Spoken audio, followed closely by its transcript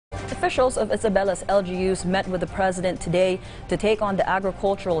Officials of Isabela's LGUs met with the president today to take on the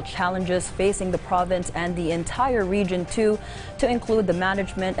agricultural challenges facing the province and the entire region too, to include the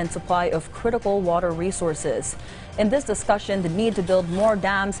management and supply of critical water resources. In this discussion, the need to build more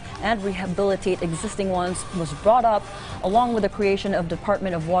dams and rehabilitate existing ones was brought up, along with the creation of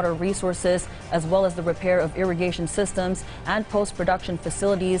Department of Water Resources, as well as the repair of irrigation systems and post-production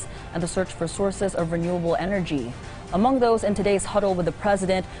facilities and the search for sources of renewable energy. Among those in today's huddle with the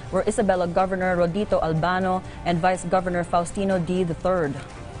president were Isabela Governor Rodito Albano and Vice Governor Faustino D.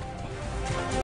 III.